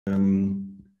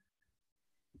Um,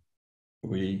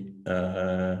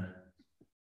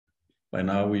 by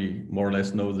now we more or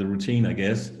less know the routine, I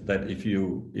guess, that if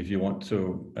you want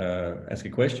to ask a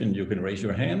question, you can raise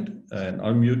your hand and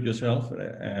unmute yourself.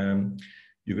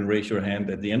 You can raise your hand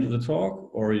at the end of the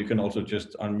talk, or you can also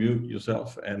just unmute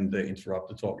yourself and interrupt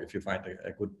the talk if you find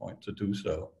a good point to do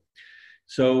so.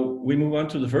 So we move on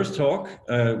to the first talk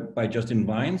by Justin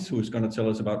Vines, who is going to tell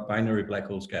us about binary black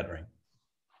hole scattering.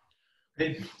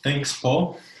 Okay, thanks,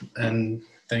 Paul, and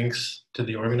thanks to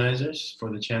the organizers for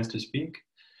the chance to speak.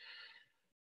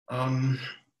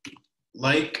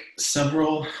 Like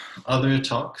several other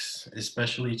talks,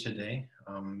 especially today,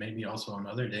 maybe also on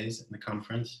other days in the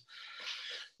conference,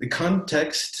 the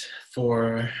context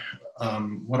for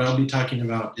what I'll be talking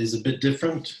about is a bit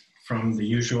different from the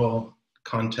usual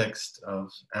context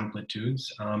of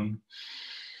amplitudes,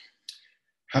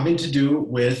 having to do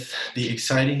with the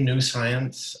exciting new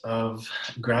science of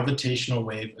gravitational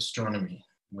wave astronomy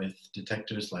with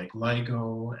detectors like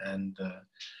LIGO and the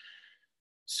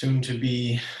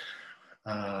soon-to-be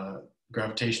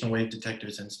gravitational wave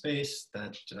detectors in space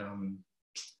that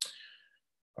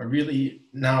are really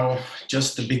now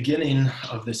just the beginning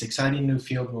of this exciting new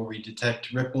field where we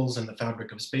detect ripples in the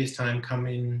fabric of space-time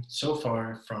coming so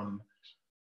far from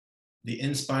the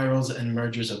in-spirals and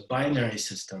mergers of binary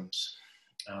systems,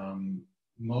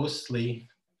 mostly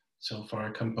so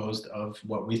far composed of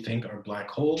what we think are black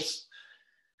holes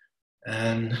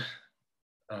and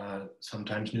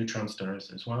sometimes neutron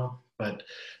stars as well. But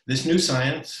this new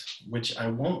science, which I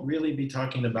won't really be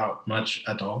talking about much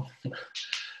at all,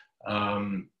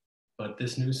 but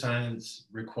this new science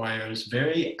requires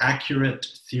very accurate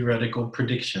theoretical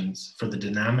predictions for the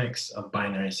dynamics of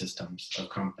binary systems of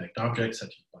compact objects such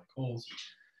as black holes.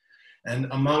 And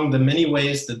among the many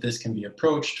ways that this can be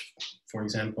approached, for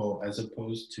example, as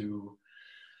opposed to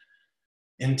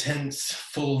intense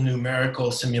full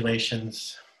numerical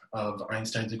simulations of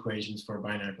Einstein's equations for a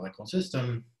binary black hole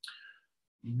system,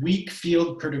 weak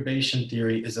field perturbation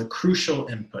theory is a crucial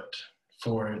input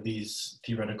for these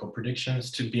theoretical predictions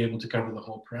to be able to cover the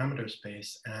whole parameter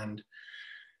space. And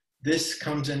this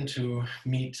comes in to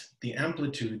meet the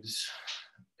amplitudes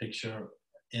picture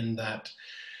in that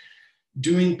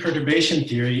doing perturbation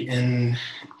theory in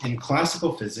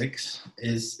classical physics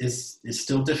is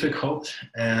still difficult.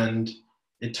 And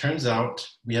it turns out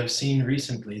we have seen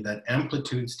recently that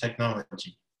amplitudes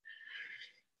technology,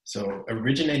 so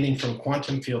originating from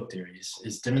quantum field theories,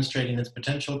 is demonstrating its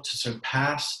potential to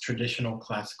surpass traditional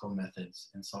classical methods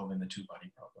in solving the two-body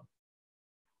problem.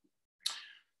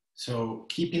 So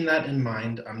keeping that in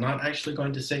mind, I'm not actually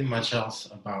going to say much else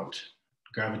about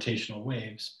gravitational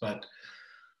waves, but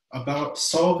about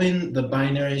solving the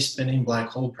binary spinning black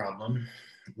hole problem,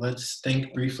 let's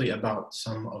think briefly about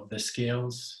some of the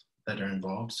scales that are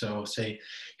involved. So say,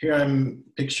 here I'm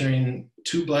picturing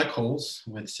two black holes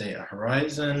with, say, a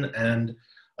horizon and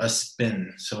a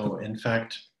spin. So in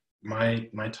fact, my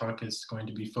talk is going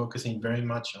to be focusing very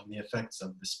much on the effects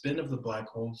of the spin of the black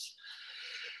holes,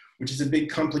 which is a big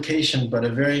complication, but a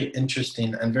very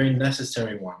interesting and very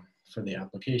necessary one for the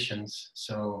applications.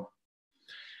 So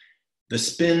the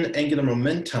spin angular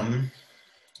momentum,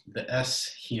 the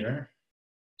S here,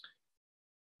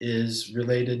 is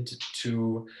related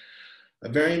to a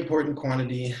very important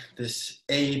quantity, this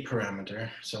A parameter.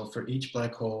 So for each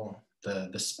black hole,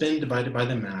 the spin divided by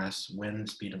the mass when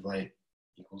the speed of light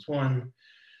equals 1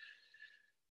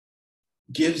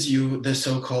 gives you the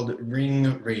so-called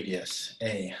ring radius,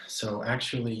 A. So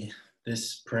actually,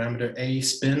 this parameter A,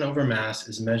 spin over mass,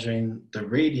 is measuring the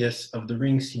radius of the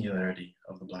ring singularity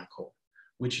of the black hole,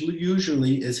 which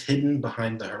usually is hidden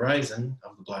behind the horizon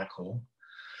of the black hole,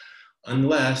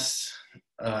 unless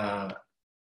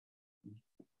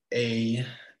A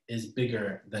is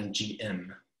bigger than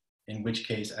GM, in which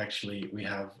case actually we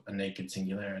have a naked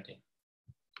singularity.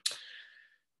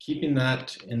 Keeping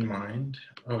that in mind,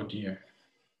 oh dear.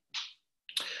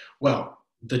 Well,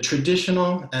 the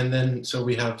traditional, and then so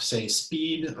we have, say,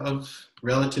 speed of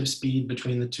relative speed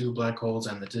between the two black holes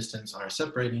and the distance are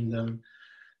separating them.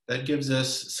 That gives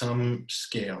us some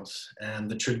scales. And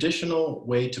the traditional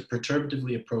way to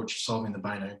perturbatively approach solving the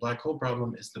binary black hole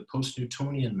problem is the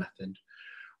post-Newtonian method,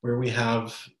 where we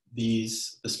have the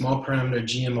small parameter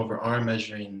GM over R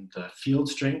measuring the field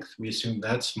strength. We assume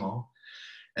that's small.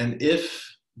 And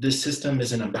if this system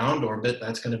is in a bound orbit,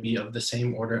 that's going to be of the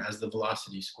same order as the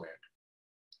velocity squared.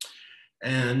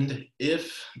 And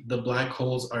if the black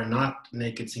holes are not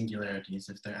naked singularities,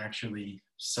 if they're actually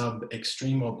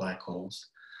sub-extremal black holes,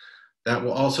 that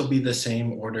will also be the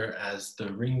same order as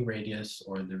the ring radius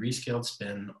or the rescaled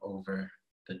spin over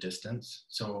the distance.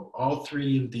 So all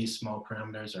three of these small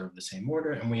parameters are of the same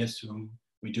order, and we assume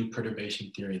we do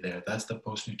perturbation theory there. That's the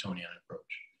post-Newtonian approach.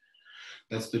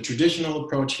 That's the traditional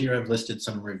approach here. I've listed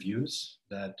some reviews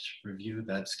that review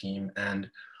that scheme. And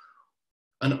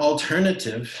an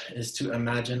alternative is to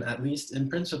imagine, at least in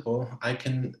principle, I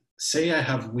can say I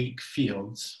have weak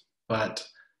fields, but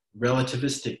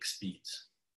relativistic speeds.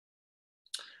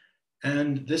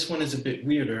 And this one is a bit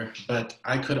weirder, but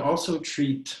I could also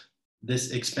treat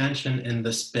this expansion in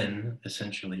the spin,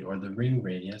 essentially, or the ring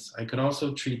radius. I could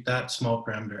also treat that small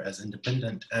parameter as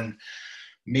independent and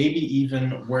maybe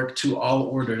even work to all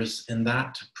orders in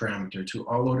that parameter, to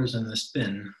all orders in the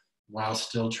spin, while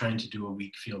still trying to do a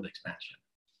weak field expansion.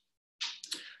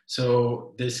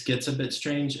 So this gets a bit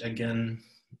strange again,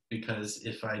 because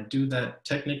if I do that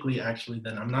technically, actually,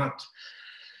 then I'm not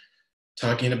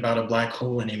talking about a black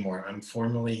hole anymore. I'm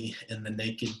formally in the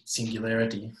naked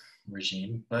singularity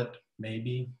regime, but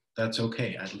maybe that's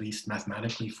okay, at least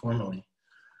mathematically, formally.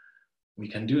 We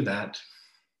can do that.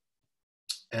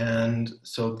 And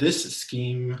so this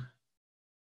scheme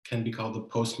can be called the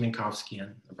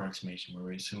post-Minkowskian approximation, where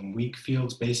we assume weak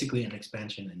fields, basically an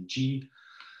expansion in G,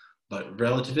 but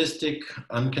relativistic,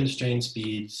 unconstrained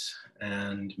speeds,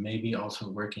 and maybe also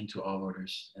working to all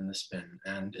orders in the spin.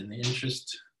 And in the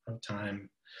interest of time,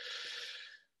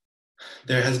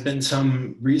 there has been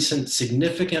some recent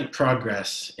significant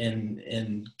progress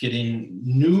in getting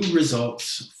new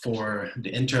results for the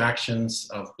interactions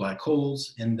of black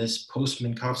holes in this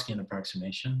post-Minkowskian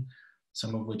approximation,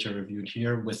 some of which are reviewed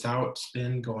here, without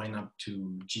spin going up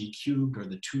to G cubed or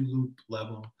the 2-loop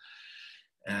level,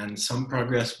 and some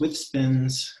progress with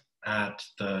spins at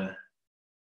the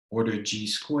order G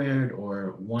squared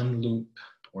or 1-loop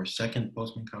or second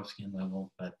post-Minkowskian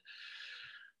level. But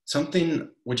something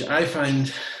which I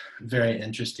find very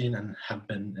interesting and have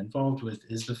been involved with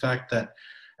is the fact that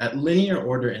at linear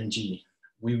order in G,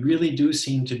 we really do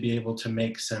seem to be able to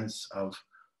make sense of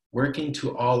working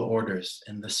to all orders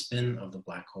in the spin of the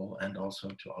black hole and also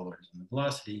to all orders in the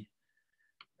velocity.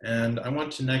 And I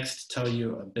want to next tell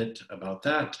you a bit about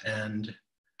that and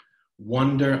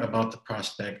wonder about the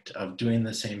prospect of doing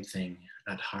the same thing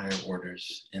at higher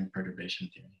orders in perturbation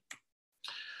theory.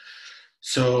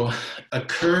 So a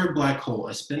Kerr black hole,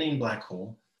 a spinning black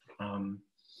hole,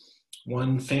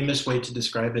 one famous way to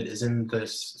describe it is in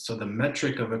this, so the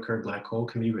metric of a Kerr black hole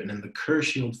can be written in the Kerr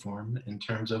shield form in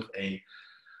terms of a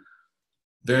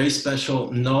very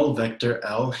special null vector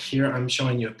L. Here I'm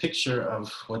showing you a picture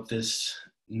of what this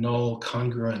null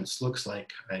congruence looks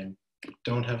like. I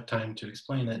don't have time to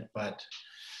explain it, but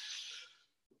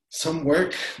some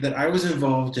work that I was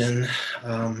involved in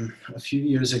a few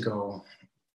years ago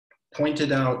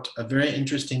pointed out a very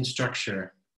interesting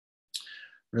structure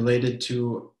related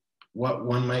to what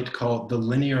one might call the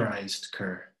linearized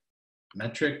Kerr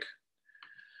metric,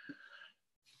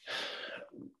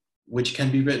 which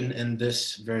can be written in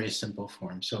this very simple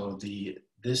form. So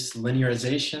this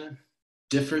linearization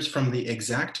differs from the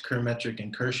exact Kerr metric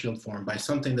in Kerr shield form by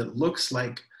something that looks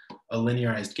like a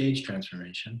linearized gauge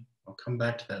transformation. I'll come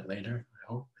back to that later,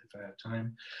 I hope, if I have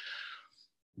time.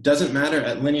 Doesn't matter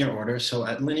at linear order. So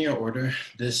at linear order,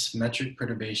 this metric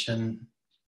perturbation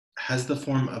has the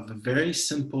form of a very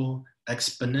simple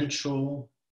exponential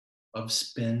of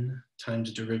spin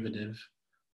times derivative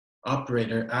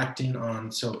operator acting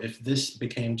on, so if this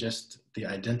became just the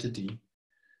identity,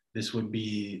 this would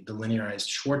be the linearized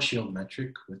Schwarzschild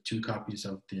metric with 2 copies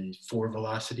of the 4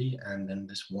 velocity and then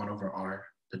this 1/r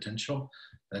potential.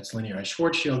 That's linearized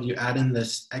Schwarzschild. You add in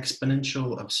this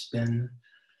exponential of spin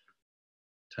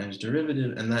times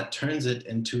derivative, and that turns it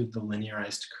into the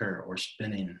linearized Kerr or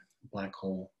spinning black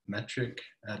hole metric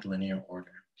at linear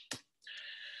order.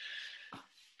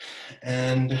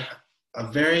 And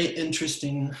a very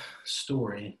interesting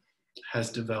story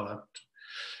has developed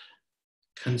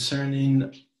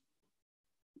concerning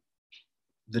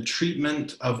the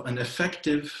treatment of an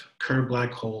effective Kerr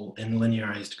black hole in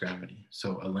linearized gravity.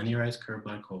 So a linearized Kerr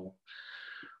black hole.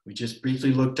 We just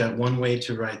briefly looked at one way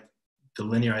to write the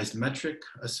linearized metric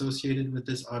associated with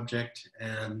this object,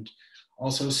 and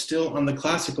also still on the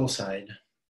classical side,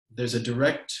 there's a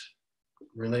direct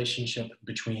relationship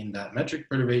between that metric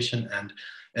perturbation and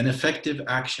an effective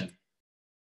action,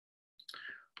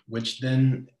 which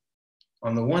then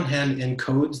on the one hand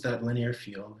encodes that linear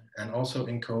field and also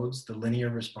encodes the linear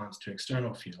response to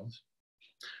external fields.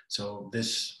 So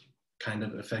this kind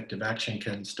of effective action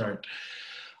can start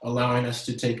allowing us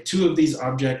to take 2 of these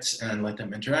objects and let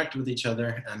them interact with each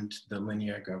other and the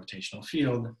linear gravitational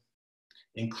field,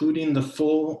 including the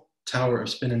full tower of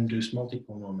spin-induced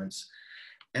multipole moments,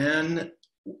 and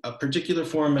a particular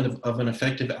form of an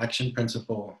effective action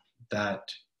principle that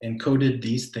encoded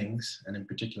these things, and in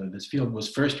particular this field, was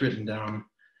first written down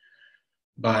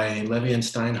by Levy and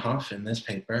Steinhoff in this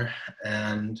paper.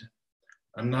 And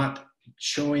I'm not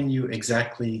showing you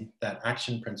exactly that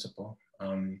action principle.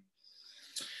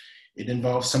 It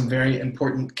involves some very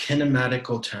important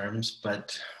kinematical terms,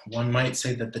 but one might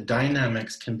say that the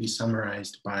dynamics can be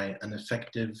summarized by an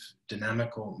effective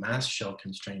dynamical mass shell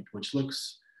constraint, which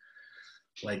looks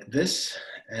like this.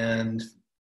 And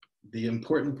the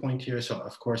important point here, so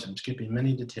of course I'm skipping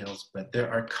many details, but there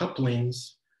are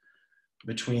couplings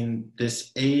between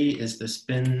this A is the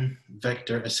spin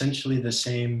vector, essentially the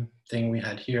same thing we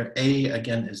had here. A,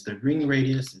 again, is the ring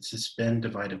radius. It's a spin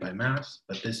divided by mass,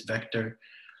 but this vector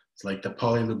is like the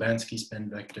Pauli-Lubansky spin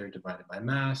vector divided by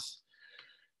mass.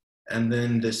 And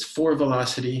then this 4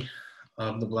 velocity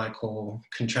of the black hole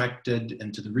contracted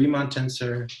into the Riemann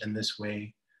tensor in this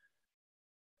way.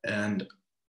 And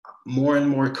more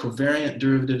covariant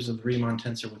derivatives of the Riemann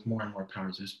tensor with more and more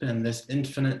powers of spin. This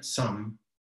infinite sum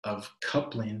of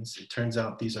couplings, it turns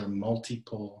out these are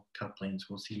multipole couplings.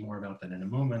 We'll see more about that in a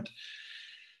moment.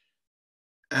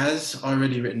 As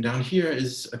already written down here,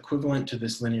 is equivalent to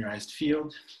this linearized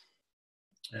field.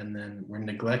 And then we're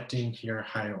neglecting here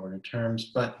higher order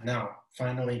terms. But now,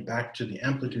 finally, back to the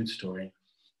amplitude story.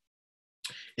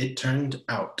 It turned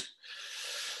out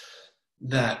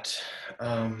that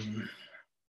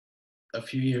a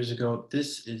few years ago,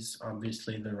 this is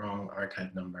obviously the wrong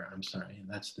archive number. I'm sorry,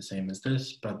 that's the same as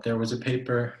this, but there was a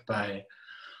paper by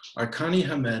Arkani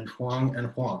Hamed, Huang, and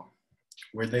Huang,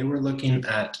 where they were looking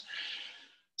at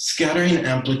scattering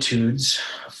amplitudes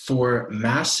for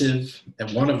massive,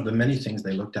 and one of the many things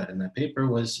they looked at in that paper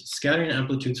was scattering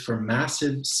amplitudes for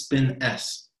massive spin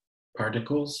S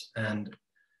particles and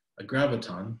a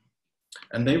graviton.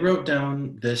 And they wrote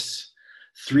down this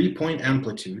 3-point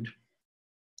amplitude,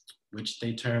 which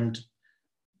they termed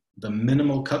the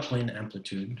minimal coupling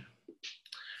amplitude,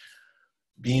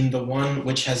 being the one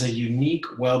which has a unique,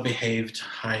 well-behaved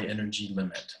high energy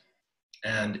limit.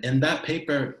 And in that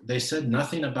paper, they said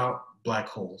nothing about black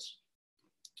holes.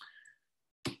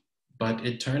 But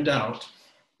it turned out,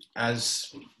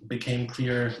 as became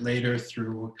clear later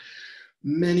through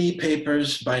many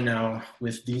papers by now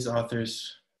with these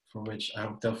authors, for which I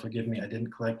hope they'll forgive me, I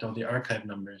didn't collect all the archive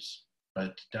numbers,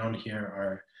 but down here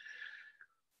are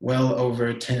well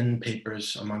over 10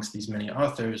 papers amongst these many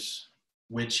authors,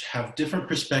 which have different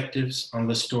perspectives on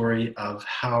the story of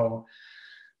how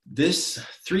this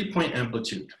 3-point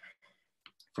amplitude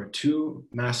for 2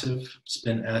 massive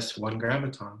spin S, 1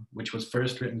 graviton, which was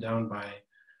first written down by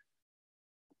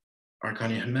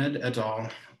Arkani Hamed et al.,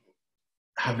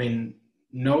 having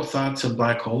no thoughts of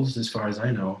black holes as far as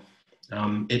I know,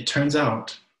 it turns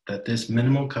out that this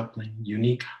minimal coupling,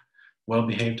 unique,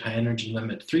 well-behaved high energy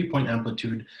limit 3-point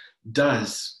amplitude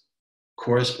does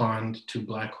correspond to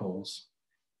black holes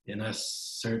in a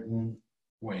certain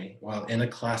way, well, in a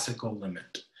classical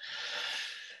limit.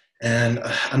 And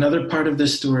another part of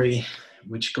this story,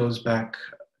 which goes back,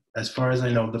 as far as I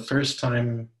know, the first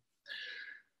time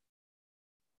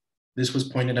this was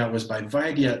pointed out was by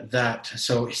Vaidya, that,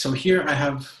 so here I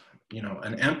have,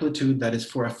 an amplitude that is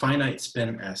for a finite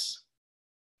spin S.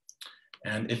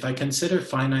 And if I consider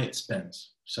finite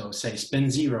spins, so say spin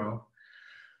 0,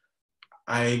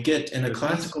 I get in a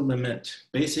classical limit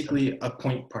basically a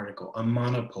point particle, a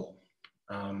monopole.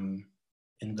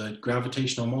 In the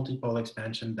gravitational multipole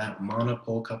expansion, that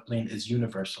monopole coupling is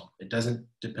universal. It doesn't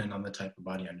depend on the type of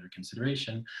body under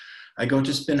consideration. I go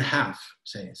to spin half,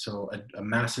 say, so a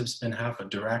massive spin half, a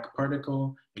Dirac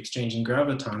particle exchanging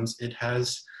gravitons, it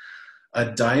has a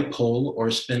dipole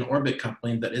or spin orbit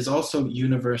coupling that is also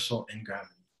universal in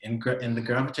gravity. In the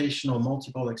gravitational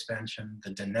multipole expansion,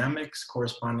 the dynamics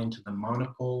corresponding to the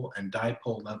monopole and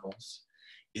dipole levels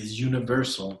is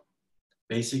universal,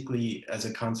 basically as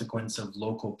a consequence of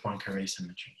local Poincare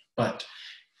symmetry. But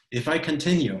if I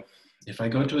continue, if I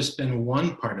go to a spin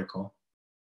 1 particle,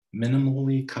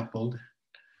 minimally coupled,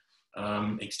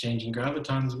 exchanging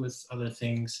gravitons with other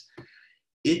things,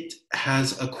 it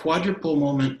has a quadrupole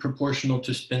moment proportional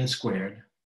to spin squared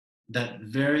that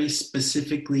very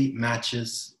specifically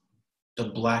matches the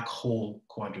black hole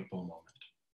quadrupole moment.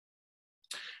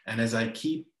 And as I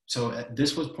keep, so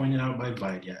this was pointed out by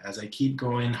Vaidya, as I keep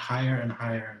going higher and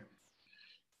higher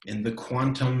in the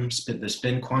quantum, the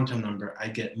spin quantum number, I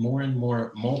get more and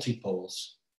more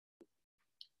multipoles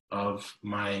of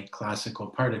my classical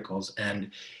particles.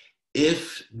 And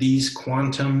if these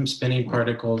quantum spinning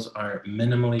particles are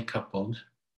minimally coupled,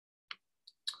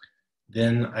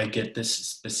 then I get this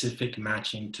specific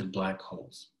matching to black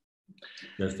holes.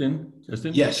 Justin?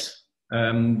 Yes.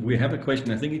 We have a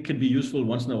question. I think it can be useful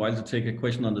once in a while to take a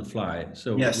question on the fly.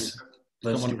 So Yes,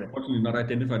 let's someone do it. unfortunately not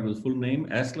identified with full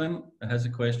name, Aslan, has a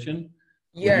question.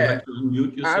 Would you Yeah, like to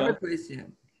unmute I have a yourself?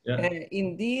 question. Yeah.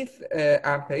 In this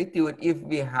amplitude, if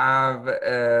we have,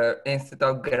 instead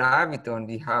of graviton,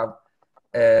 we have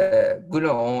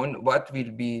gluon, what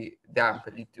will be the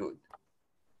amplitude?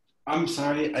 I'm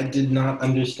sorry, I did not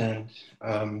understand.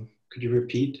 Could you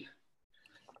repeat?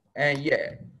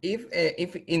 Yeah,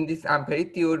 if in this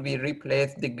amplitude we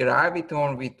replace the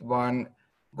graviton with one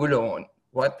gluon,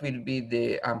 what will be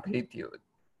the amplitude?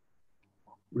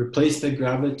 Replace the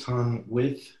graviton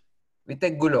with With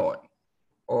a gluon.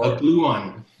 a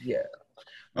gluon. Yeah.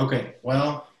 Okay,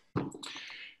 well,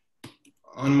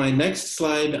 on my next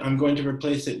slide, I'm going to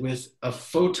replace it with a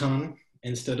photon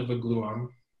instead of a gluon.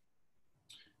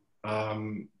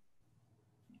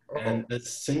 And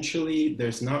essentially,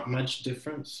 there's not much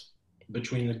difference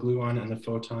between the gluon and the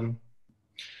photon.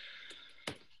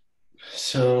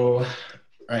 So,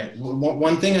 all right,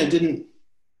 one thing I didn't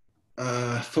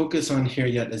focus on here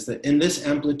yet is that in this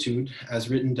amplitude, as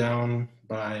written down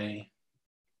by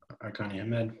Arkani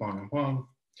Ahmed, Huang, and Huang,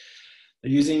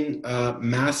 they're using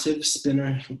massive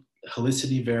spinor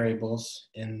helicity variables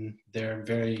in their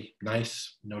very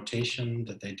nice notation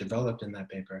that they developed in that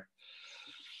paper,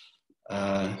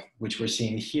 which we're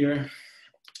seeing here.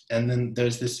 And then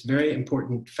there's this very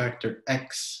important factor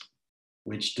X,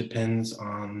 which depends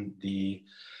on the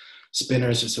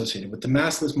spinors associated with the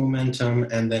massless momentum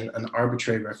and then an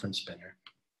arbitrary reference spinor.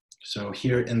 So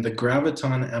here in the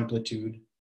graviton amplitude,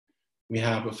 we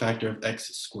have a factor of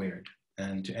X squared.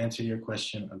 And to answer your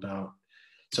question about,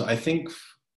 so I think,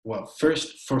 well,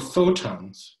 first for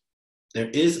photons, there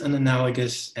is an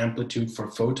analogous amplitude for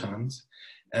photons.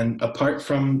 And apart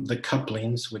from the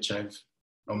couplings, which I've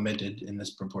omitted in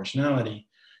this proportionality,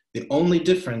 the only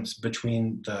difference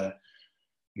between the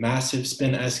massive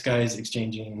spin S guys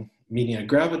meeting a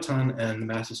graviton and the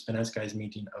massive spin S guys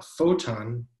meeting a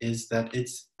photon is that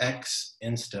it's X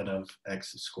instead of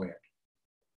X squared.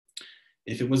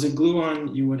 If it was a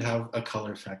gluon, you would have a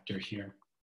color factor here.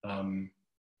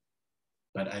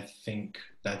 But I think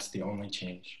that's the only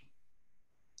change.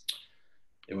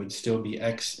 It would still be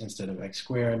X instead of X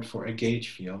squared for a gauge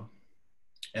field.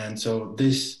 And so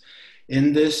this,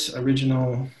 in this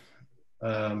original,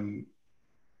 in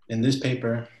this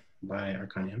paper by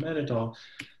Arkani Ahmed et al.,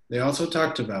 they also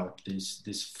talked about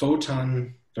this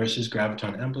photon versus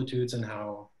graviton amplitudes and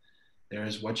how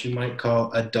there's what you might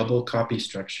call a double copy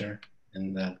structure,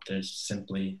 in that there's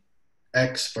simply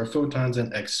X for photons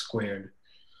and X squared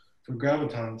for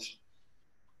gravitons.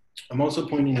 I'm also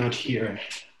pointing out here.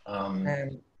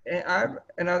 And I have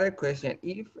another question.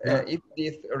 If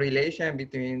this relation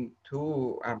between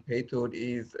two amplitude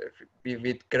is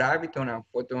with graviton and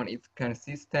photon is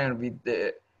consistent with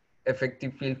the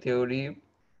effective field theory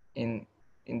in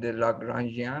the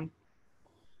Lagrangian,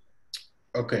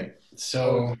 Okay,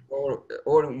 so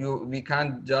we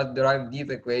can't just derive this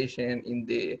equation in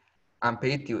the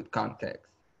amplitude context.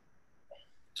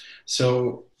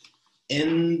 So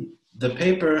in the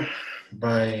paper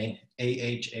by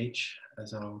AHH,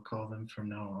 as I'll call them from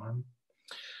now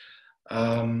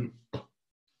on,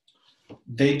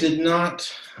 they did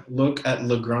not look at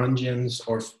Lagrangians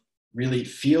or really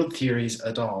field theories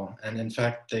at all. And in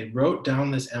fact, they wrote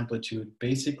down this amplitude.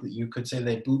 Basically, you could say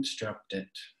they bootstrapped it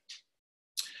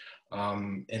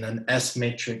in an S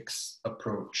matrix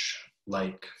approach,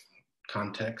 like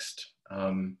context,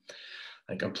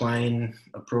 like applying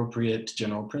appropriate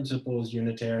general principles,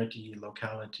 unitarity,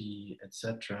 locality,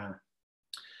 etc.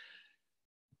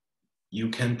 You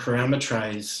can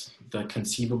parameterize the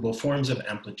conceivable forms of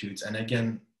amplitudes. And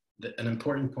again, an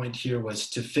important point here was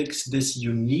to fix this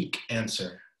unique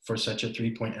answer for such a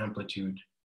 3-point amplitude.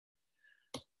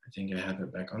 I think I have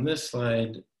it back on this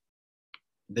slide.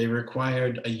 They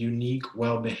required a unique,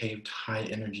 well-behaved high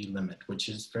energy limit, which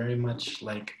is very much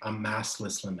like a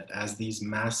massless limit. As these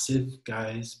massive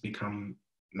guys become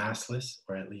massless,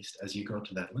 or at least as you go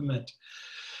to that limit,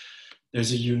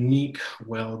 there's a unique,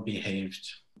 well-behaved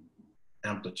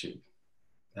amplitude.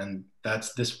 And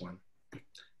that's this one.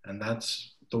 And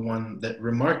that's the one that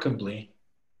remarkably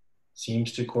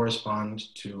seems to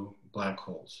correspond to black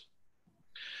holes.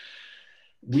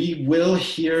 We will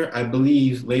hear, I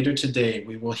believe, later today,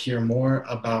 we will hear more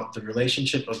about the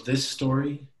relationship of this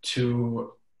story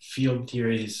to field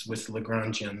theories with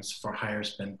Lagrangians for higher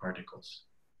spin particles.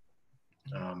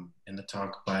 In the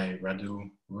talk by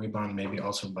Radu Ruiban, maybe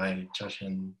also by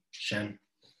Jiaxin Shen.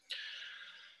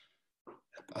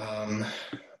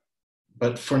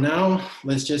 But for now,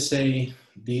 let's just say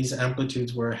these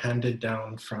amplitudes were handed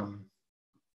down from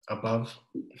above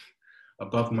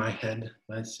above my head,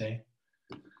 let's say.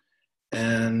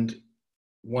 And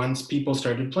once people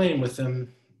started playing with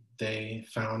them, they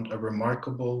found a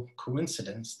remarkable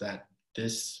coincidence that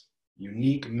this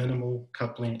unique minimal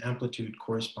coupling amplitude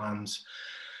corresponds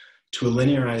to a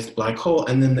linearized black hole.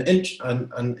 And then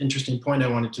an interesting point I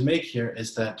wanted to make here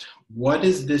is that what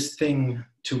is this thing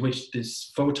to which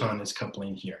this photon is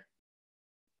coupling here?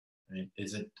 Right?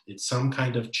 It's some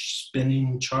kind of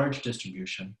spinning charge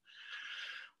distribution.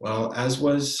 Well, as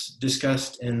was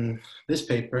discussed in this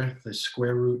paper, the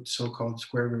so-called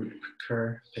square root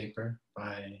Kerr paper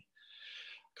by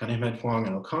Cunningham, Huang,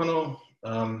 and O'Connell,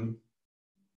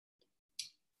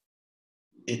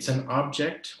 it's an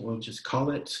object, we'll just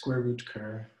call it square root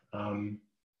Kerr,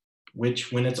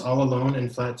 which when it's all alone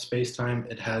in flat space-time,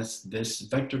 it has this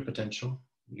vector potential.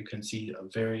 You can see a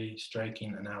very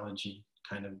striking analogy,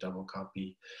 kind of double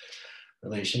copy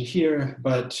relation here,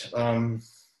 but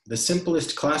the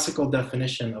simplest classical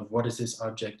definition of what is this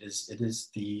object is it is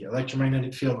the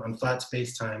electromagnetic field on flat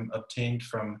space-time obtained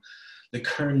from the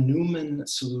Kerr-Newman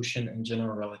solution in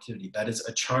general relativity. That is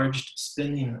a charged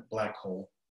spinning black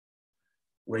hole,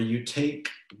 where you take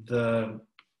the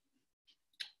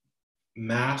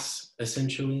mass,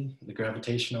 essentially, the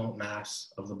gravitational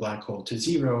mass of the black hole to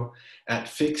 0 at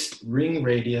fixed ring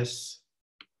radius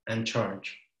and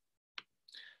charge.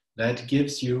 That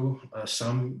gives you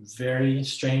some very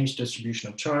strange distribution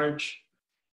of charge,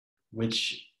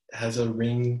 which has a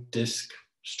ring disk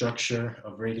structure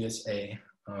of radius A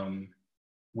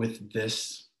with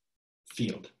this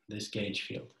field, this gauge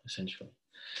field, essentially.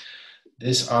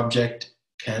 This object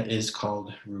is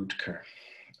called root Kerr.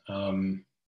 And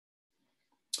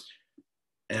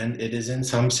it is in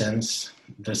some sense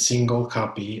the single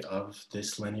copy of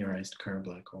this linearized Kerr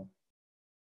black hole.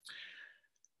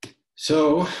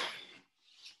 So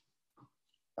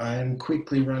I'm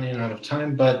quickly running out of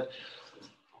time, but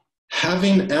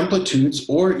having amplitudes,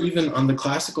 or even on the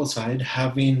classical side,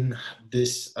 having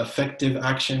this effective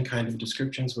action kind of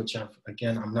descriptions, which I'm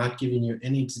not giving you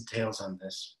any details on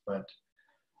this, but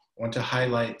I want to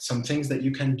highlight some things that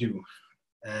you can do.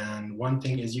 And one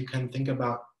thing is you can think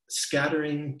about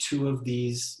scattering two of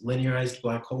these linearized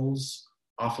black holes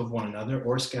off of one another,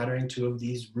 or scattering two of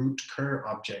these root Kerr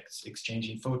objects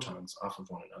exchanging photons off of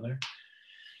one another.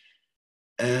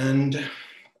 And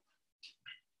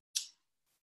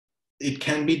it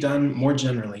can be done more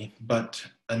generally, but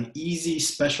an easy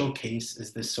special case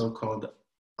is this so-called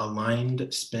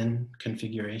aligned spin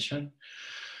configuration,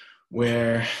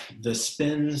 where the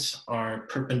spins are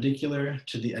perpendicular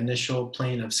to the initial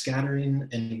plane of scattering,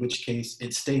 in which case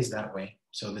it stays that way.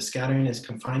 So the scattering is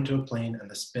confined to a plane and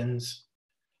the spins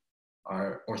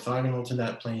are orthogonal to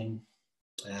that plane,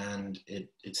 and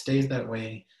it stays that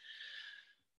way.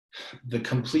 The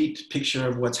complete picture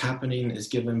of what's happening is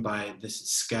given by this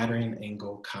scattering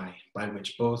angle chi, by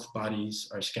which both bodies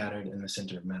are scattered in the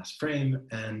center of mass frame,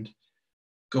 and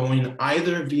going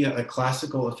either via a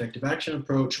classical effective action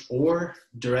approach or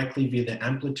directly via the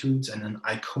amplitudes and an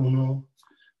iconal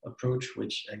approach,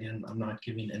 which again, I'm not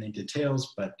giving any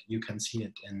details, but you can see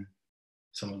it in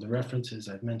some of the references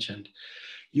I've mentioned.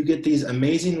 You get these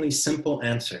amazingly simple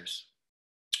answers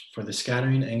for the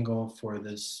scattering angle for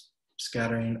this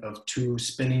scattering of two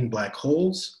spinning black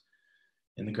holes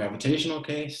in the gravitational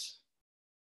case,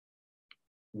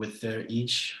 with their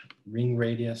each ring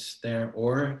radius there,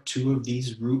 or two of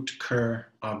these root Kerr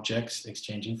objects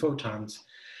exchanging photons.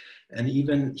 And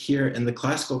even here in the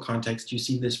classical context, you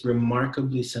see this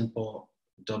remarkably simple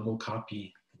double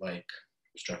copy-like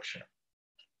structure,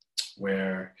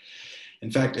 where, in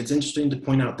fact, it's interesting to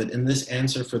point out that in this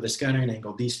answer for the scattering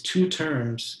angle, these two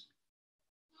terms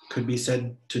could be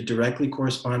said to directly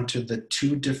correspond to the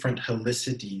two different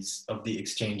helicities of the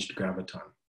exchanged graviton.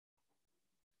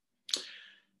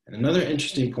 And another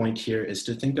interesting point here is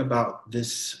to think about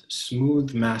this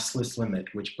smooth massless limit,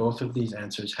 which both of these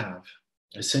answers have.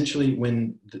 Essentially,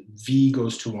 when the V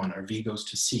goes to 1 or V goes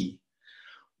to C,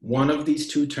 one of these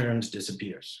two terms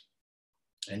disappears,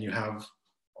 and you have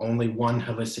only one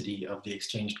helicity of the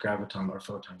exchanged graviton or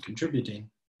photon contributing,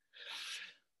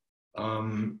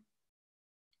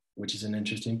 which is an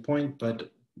interesting point.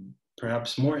 But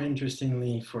perhaps more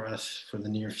interestingly for us for the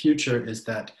near future is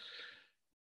that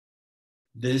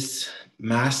this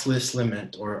massless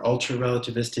limit or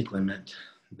ultra-relativistic limit,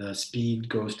 the speed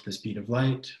goes to the speed of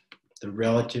light, the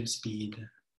relative speed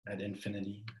at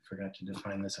infinity, I forgot to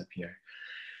define this up here.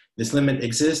 This limit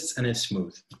exists and it's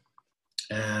smooth.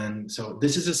 And so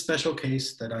this is a special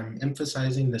case that I'm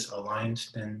emphasizing, this aligned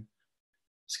spin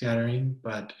scattering,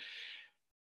 but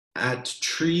at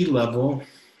tree level,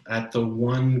 at the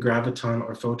one graviton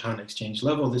or photon exchange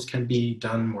level, this can be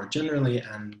done more generally,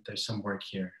 and there's some work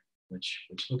here which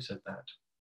looks at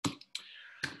that.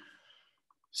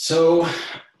 So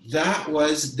that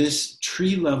was this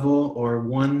tree level or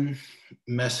one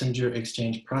messenger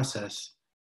exchange process.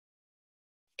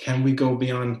 Can we go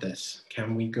beyond this?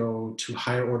 Can we go to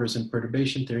higher orders in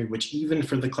perturbation theory, which even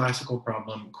for the classical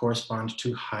problem correspond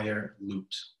to higher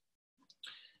loops?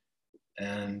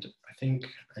 And I think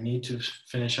I need to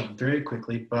finish up very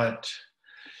quickly, but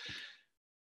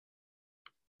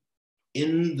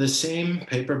in the same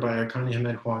paper by Arkani,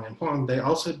 Hamed, Huang, and Huang, they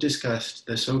also discussed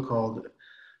the so-called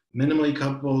minimally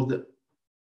coupled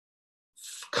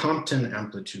Compton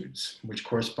amplitudes, which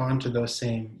correspond to those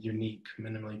same unique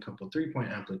minimally coupled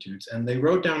 3-point amplitudes. And they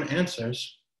wrote down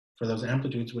answers for those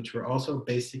amplitudes, which were also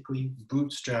basically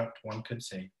bootstrapped, one could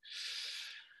say,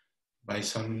 by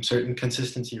some certain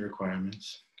consistency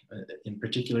requirements. In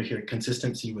particular here,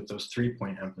 consistency with those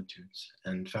 3-point amplitudes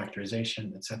and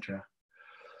factorization, etc.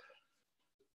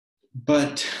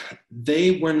 But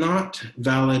they were not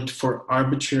valid for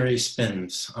arbitrary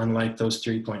spins, unlike those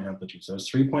 3-point amplitudes.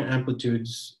 Those 3-point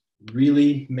amplitudes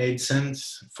really made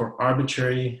sense for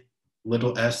arbitrary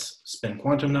little s spin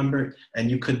quantum number, and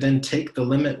you could then take the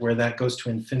limit where that goes to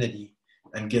infinity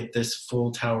and get this full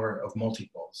tower of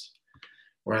multipoles.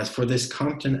 Whereas for this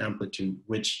Compton amplitude,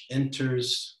 which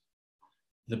enters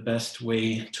the best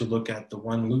way to look at the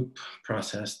one loop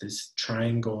process, this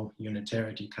triangle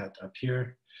unitarity cut up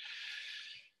here,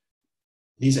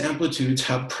 these amplitudes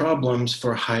have problems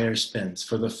for higher spins.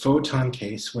 For the photon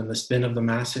case, when the spin of the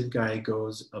massive guy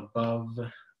goes above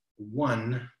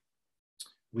 1,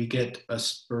 we get a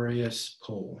spurious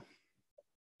pole.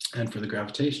 And for the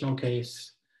gravitational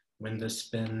case, when the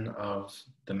spin of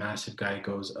the massive guy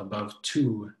goes above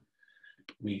 2,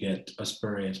 we get a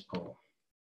spurious pole.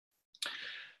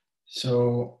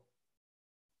 So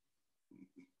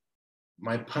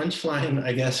my punchline,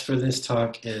 I guess, for this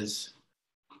talk is,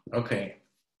 okay,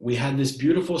 we had this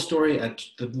beautiful story at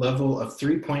the level of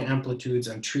 3-point amplitudes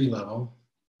and tree level,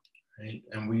 right?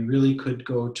 And we really could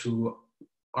go to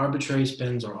arbitrary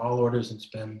spins or all orders and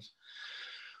spins.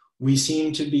 We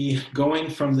seem to be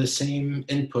going from the same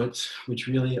inputs, which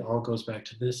really all goes back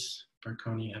to this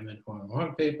Arkani, Hamed,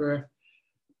 Huang paper.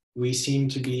 We seem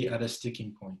to be at a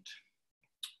sticking point.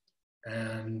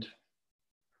 And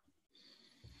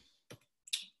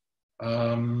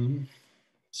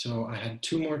so I had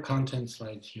 2 more content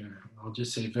slides here. I'll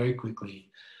just say very quickly.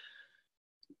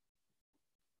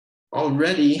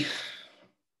 Already,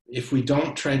 if we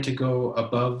don't try to go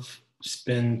above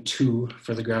spin 2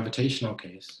 for the gravitational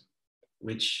case,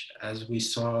 which as we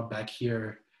saw back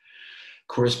here,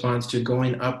 corresponds to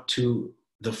going up to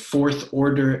the 4th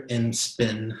order in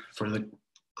spin for the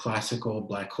classical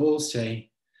black holes, say,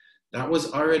 that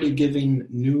was already giving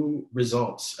new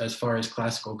results as far as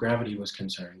classical gravity was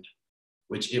concerned,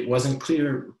 which it wasn't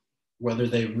clear whether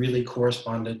they really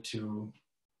corresponded to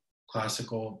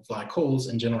classical black holes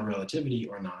in general relativity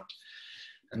or not.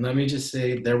 And let me just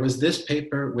say, there was this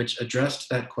paper which addressed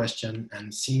that question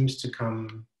and seems to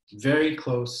come very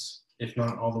close, if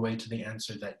not all the way to the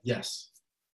answer that yes,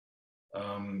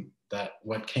 that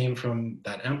what came from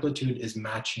that amplitude is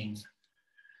matching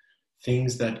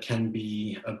things that can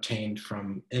be obtained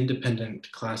from independent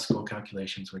classical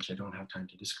calculations, which I don't have time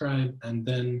to describe. And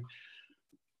then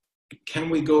can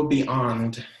we go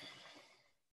beyond,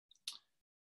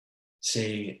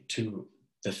 say, to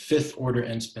the 5th order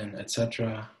n spin,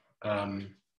 etc.?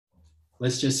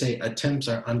 Let's just say attempts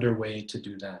are underway to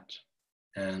do that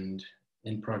and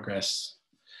in progress.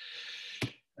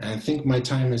 And I think my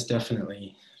time is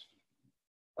definitely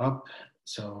up.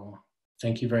 So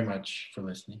thank you very much for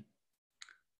listening.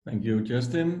 Thank you,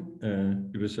 Justin.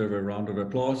 You deserve a round of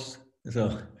applause.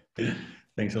 So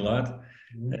thanks a lot.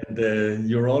 And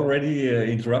you're already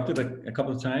interrupted a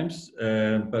couple of times,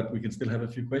 but we can still have a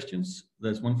few questions.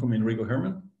 There's one from Enrico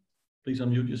Herman. Please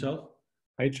unmute yourself.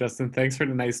 Hi, Justin. Thanks for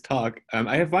the nice talk.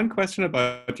 I have one question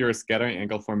about your scattering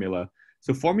angle formula.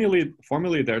 So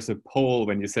formally there's a pole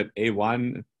when you set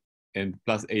A1 and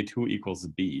plus A2 equals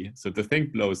B. So the thing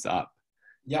blows up.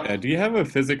 Yeah. Do you have a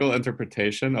physical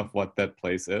interpretation of what that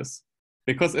place is?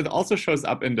 Because it also shows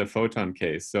up in the photon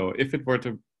case. So if it were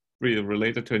to be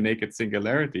related to a naked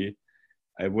singularity,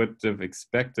 I would have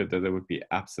expected that it would be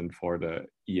absent for the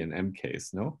E and M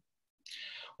case, no?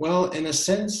 Well, in a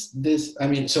sense, this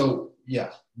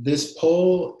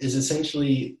pole is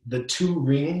essentially the 2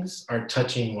 rings are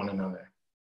touching one another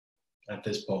at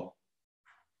this pole.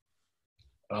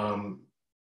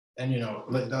 And, you know,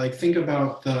 like think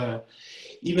about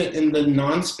even in the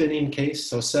non-spinning case,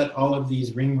 so set all of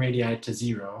these ring radii to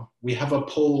 0, we have a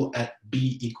pole at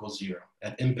B equals 0,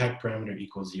 at impact parameter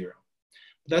equals 0.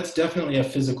 That's definitely a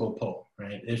physical pole,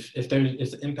 right? If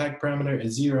the impact parameter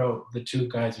is 0, the two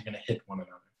guys are going to hit one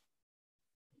another.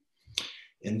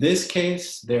 In this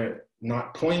case, they're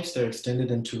not points, they're extended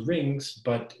into rings,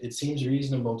 but it seems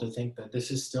reasonable to think that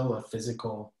this is still a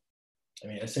physical, I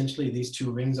mean, essentially these two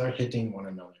rings are hitting one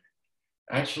another.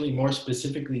 Actually, more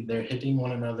specifically, they're hitting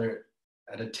one another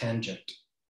at a tangent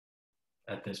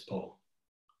at this pole.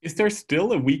 Is there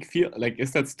still a weak field? Like,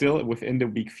 is that still within the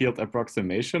weak field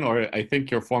approximation? Or I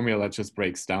think your formula just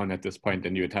breaks down at this point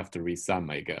and you'd have to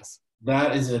resum, I guess.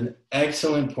 That is an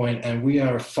excellent point, and we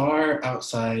are far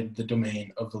outside the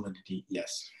domain of validity,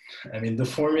 yes. I mean, the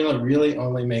formula really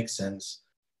only makes sense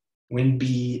when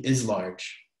B is large.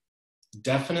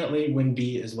 Definitely when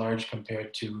B is large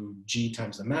compared to G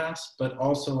times the mass, but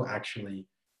also actually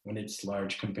when it's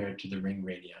large compared to the ring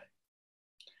radii.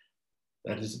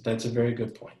 That's a very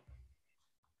good point.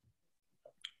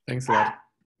 Thanks a lot.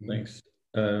 Thanks.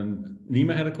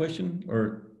 Nima had a question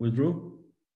or withdrew?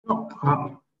 Oh,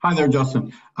 hi there,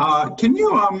 Justin. Can you,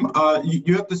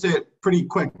 you have to say it pretty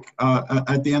quick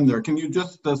at the end there. Can you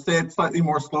just say it slightly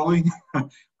more slowly?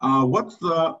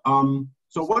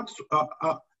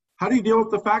 How do you deal with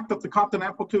the fact that the Compton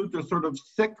amplitudes are sort of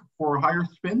sick for higher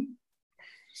spin?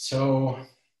 So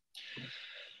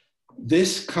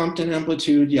this Compton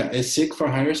amplitude, yeah, is sick for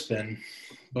higher spin,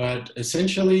 but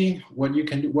essentially what you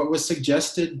can do, what was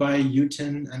suggested by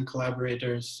Utin and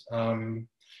collaborators and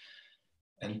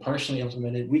partially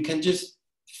implemented, we can just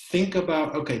think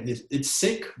about, okay, it's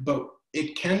sick, but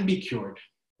it can be cured.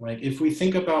 Like if we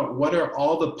think about what are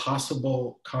all the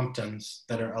possible Comptons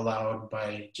that are allowed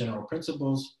by general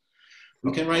principles,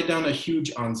 we can write down a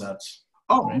huge ansatz.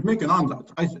 Oh, right? Make an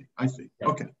ansatz. I see. Yeah.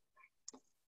 Okay.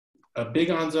 A big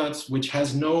ansatz which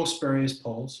has no spurious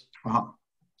poles,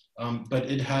 but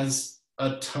it has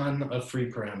a ton of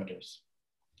free parameters.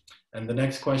 And the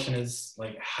next question is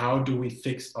like, how do we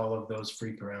fix all of those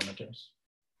free parameters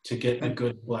to get a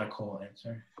good black hole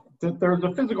answer? There's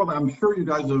a physical, I'm sure you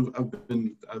guys have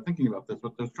been thinking about this,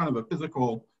 but there's kind of a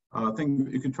physical thing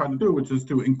that you can try to do, which is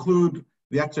to include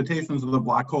the excitations of the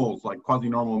black holes, like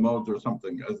quasi-normal modes or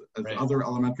something, as right. Other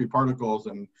elementary particles,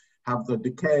 and have the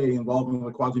decay involving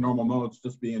the quasi-normal modes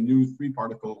just be a new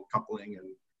 3-particle coupling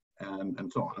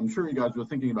and so on. I'm sure you guys were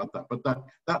thinking about that, but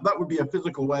that would be a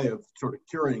physical way of sort of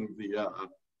curing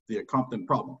the Compton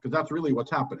problem, because that's really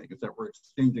what's happening, is that we're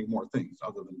exchanging more things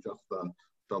other than just the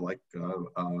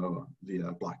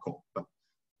black hole. But,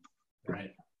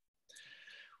 right.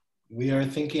 We are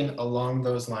thinking along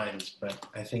those lines, but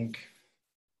I think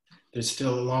there's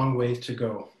still a long way to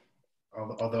go.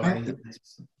 Although,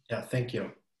 yeah, thank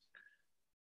you.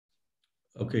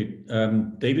 Okay,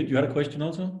 David, you had a question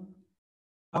also?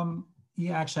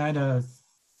 Yeah, actually, I had a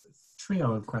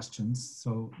trio of questions,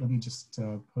 so let me just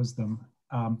pose them.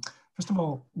 First of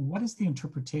all, what is the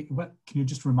interpretation? Can you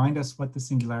just remind us what the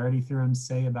singularity theorems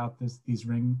say about these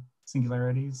ring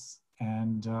singularities,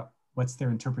 and what's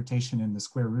their interpretation in the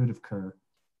square root of Kerr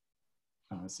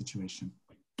situation?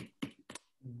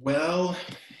 Well,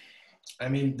 I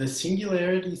mean, the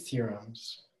singularity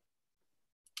theorems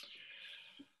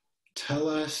tell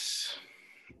us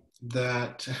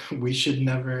that we should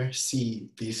never see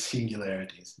these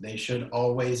singularities. They should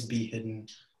always be hidden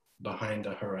behind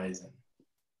a horizon.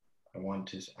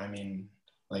 I mean,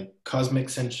 like cosmic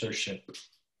censorship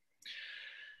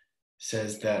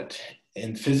says that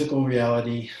in physical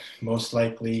reality, most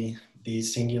likely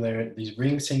these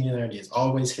ring singularity is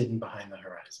always hidden behind the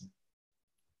horizon.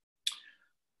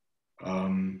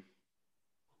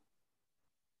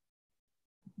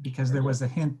 Because there was a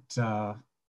hint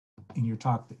in your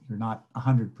talk that you're not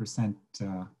 100%.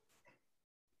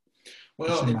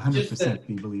 Well, 100%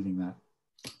 be believing that.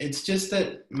 It's just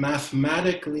that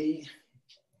mathematically,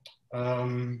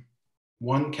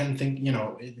 one can think, you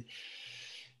know,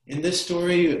 in this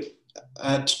story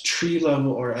at tree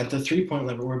level or at the 3-point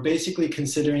level, we're basically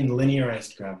considering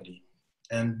linearized gravity,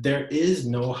 and there is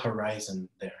no horizon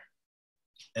there.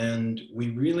 And we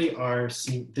really are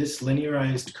seeing this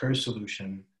linearized Kerr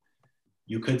solution.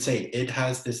 You could say it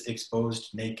has this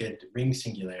exposed naked ring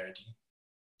singularity,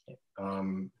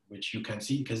 which you can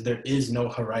see because there is no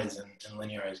horizon in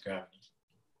linearized gravity.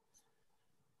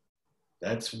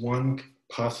 That's one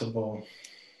possible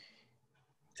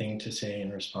thing to say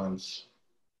in response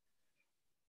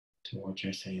to what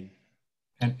you're saying.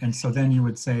 And so then you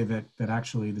would say that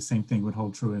actually the same thing would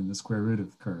hold true in the square root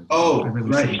of Kerr. Oh, I really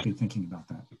right. shouldn't be thinking about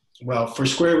that. Well, for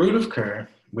square root of Kerr,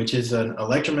 which is an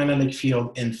electromagnetic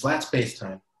field in flat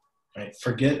spacetime, right?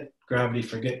 Forget gravity,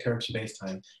 forget Kerr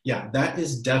spacetime. Yeah, that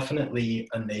is definitely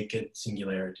a naked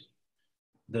singularity.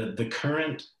 The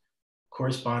current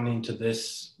corresponding to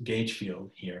this gauge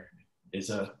field here is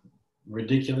a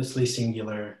ridiculously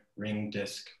singular ring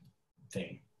disk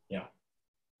thing. Yeah.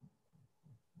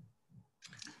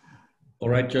 All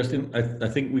right, Justin, I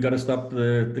think we got to stop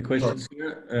the questions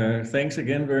here. Thanks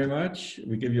again very much.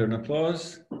 We give you an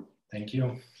applause. Thank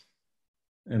you.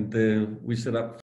 And we set up